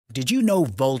Did you know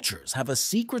vultures have a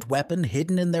secret weapon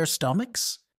hidden in their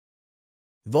stomachs?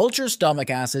 Vulture stomach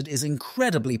acid is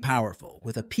incredibly powerful,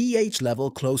 with a pH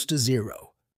level close to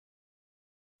 0.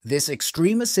 This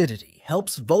extreme acidity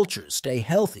helps vultures stay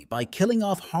healthy by killing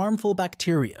off harmful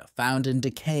bacteria found in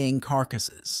decaying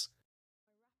carcasses.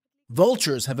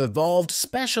 Vultures have evolved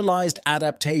specialized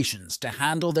adaptations to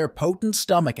handle their potent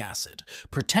stomach acid,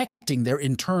 protecting their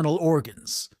internal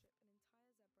organs.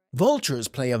 Vultures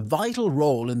play a vital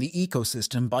role in the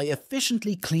ecosystem by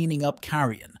efficiently cleaning up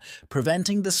carrion,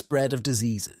 preventing the spread of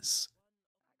diseases.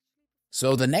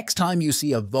 So the next time you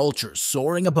see a vulture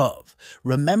soaring above,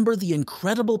 remember the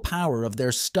incredible power of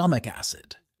their stomach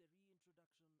acid.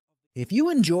 If you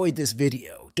enjoyed this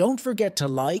video, don't forget to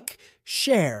like,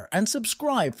 share, and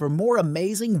subscribe for more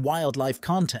amazing wildlife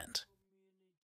content.